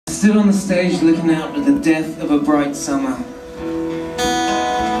stood on the stage looking out at the death of a bright summer.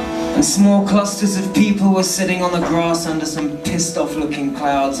 And small clusters of people were sitting on the grass under some pissed off looking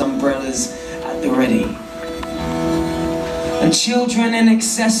clouds, umbrellas at the ready. And children in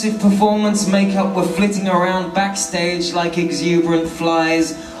excessive performance makeup were flitting around backstage like exuberant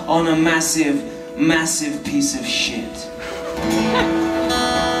flies on a massive, massive piece of shit.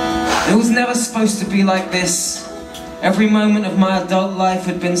 It was never supposed to be like this. Every moment of my adult life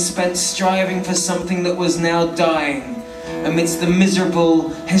had been spent striving for something that was now dying amidst the miserable,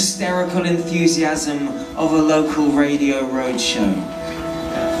 hysterical enthusiasm of a local radio roadshow.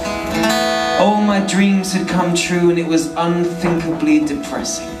 All my dreams had come true and it was unthinkably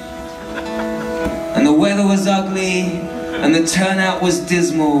depressing. And the weather was ugly, and the turnout was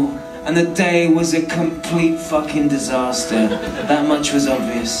dismal, and the day was a complete fucking disaster. That much was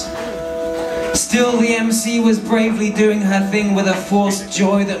obvious. Still, the MC was bravely doing her thing with a forced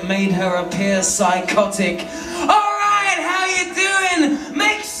joy that made her appear psychotic. "Alright, how you doing?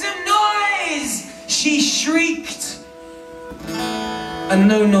 Make some noise!" she shrieked. And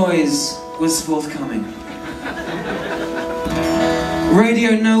no noise was forthcoming.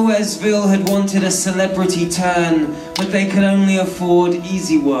 Radio Nowheresville had wanted a celebrity turn, but they could only afford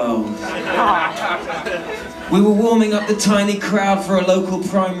Easy World. We were warming up the tiny crowd for a local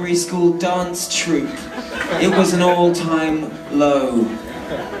primary school dance troupe. It was an all-time low.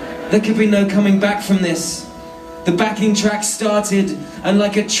 There could be no coming back from this. The backing track started, and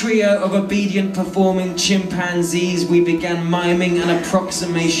like a trio of obedient performing chimpanzees, we began miming an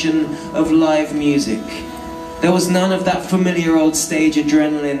approximation of live music. There was none of that familiar old stage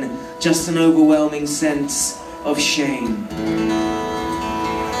adrenaline, just an overwhelming sense of shame.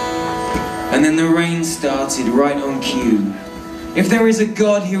 And then the rain started right on cue. If there is a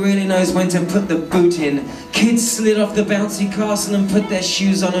God, he really knows when to put the boot in. Kids slid off the bouncy castle and put their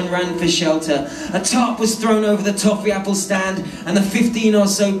shoes on and ran for shelter. A tarp was thrown over the toffee apple stand, and the 15 or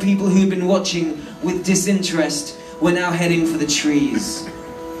so people who'd been watching with disinterest were now heading for the trees.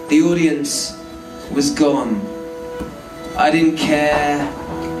 The audience was gone. I didn't care.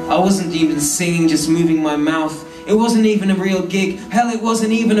 I wasn't even singing, just moving my mouth. It wasn't even a real gig. Hell, it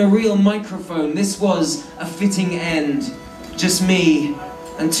wasn't even a real microphone. This was a fitting end. Just me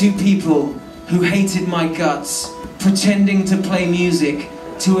and two people who hated my guts, pretending to play music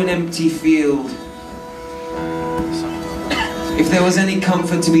to an empty field. If there was any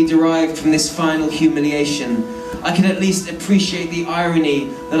comfort to be derived from this final humiliation, I could at least appreciate the irony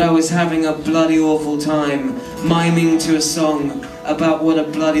that I was having a bloody awful time, miming to a song about what a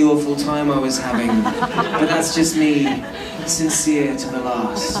bloody awful time I was having. But that's just me, sincere to the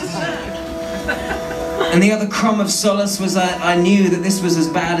last. And the other crumb of solace was I knew that this was as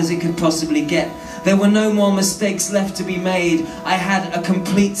bad as it could possibly get. There were no more mistakes left to be made. I had a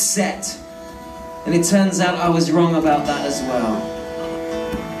complete set. And it turns out I was wrong about that as well.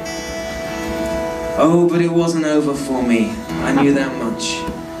 Oh, but it wasn't over for me. I knew that much.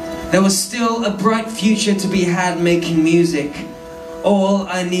 There was still a bright future to be had making music. All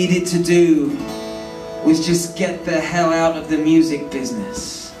I needed to do was just get the hell out of the music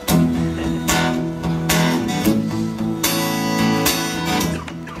business.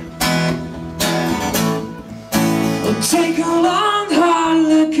 Take a long, hard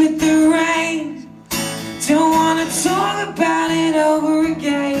look at the rain. Don't wanna talk about it over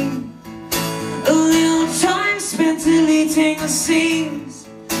again. A little time spent deleting the scenes.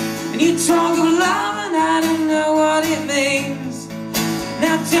 And you talk of love and I don't know what it means.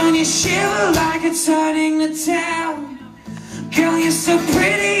 Now don't you shiver like it's hurting to tell. Girl, you're so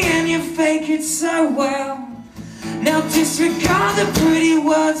pretty and you fake it so well. Now disregard the pretty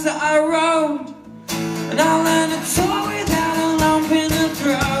words that I wrote, and I'll learn to talk without a lump in the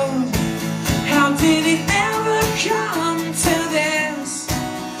throat. How did it ever come to this?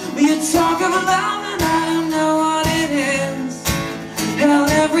 You talk of love and I don't know what it is. Hell,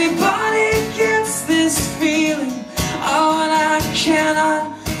 everybody gets this feeling. Oh, and I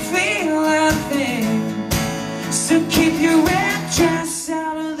cannot feel a thing. So keep your red dress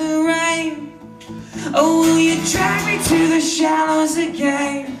out of the rain. Oh, will you drag me to the shallows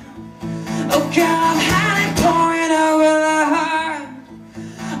again? Oh God, I've had it pouring over the heart.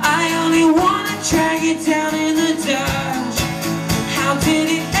 I only wanna drag it down in the dirt. How did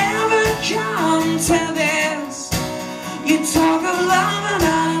it ever come to this? You talk of love and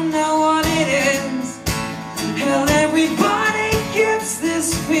I don't know what it is. Hell, everybody gets this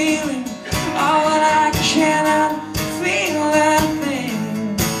feeling. Oh, and I cannot feel a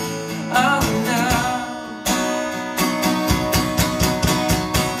thing. Oh no.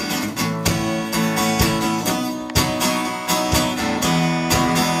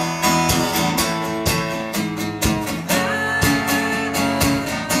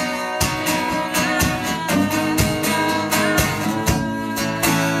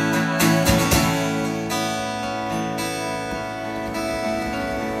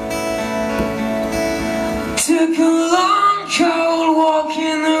 took a long cold walk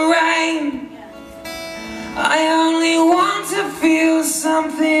in the rain. I only want to feel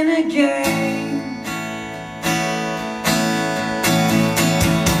something again.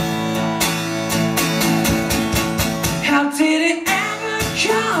 How did it ever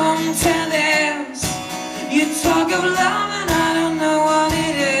come to this? You talk of love and I don't know what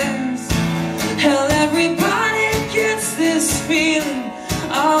it is. Hell, everybody gets this feeling.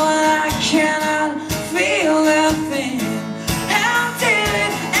 Oh, and I cannot feel a thing. How did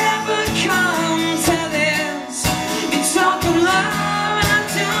it ever come to this? You talk of love and I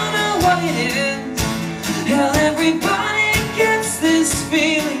don't know what it is. Hell, everybody gets this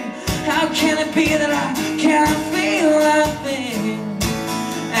feeling. How can it be that I can't feel a thing?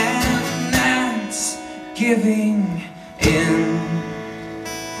 And that's giving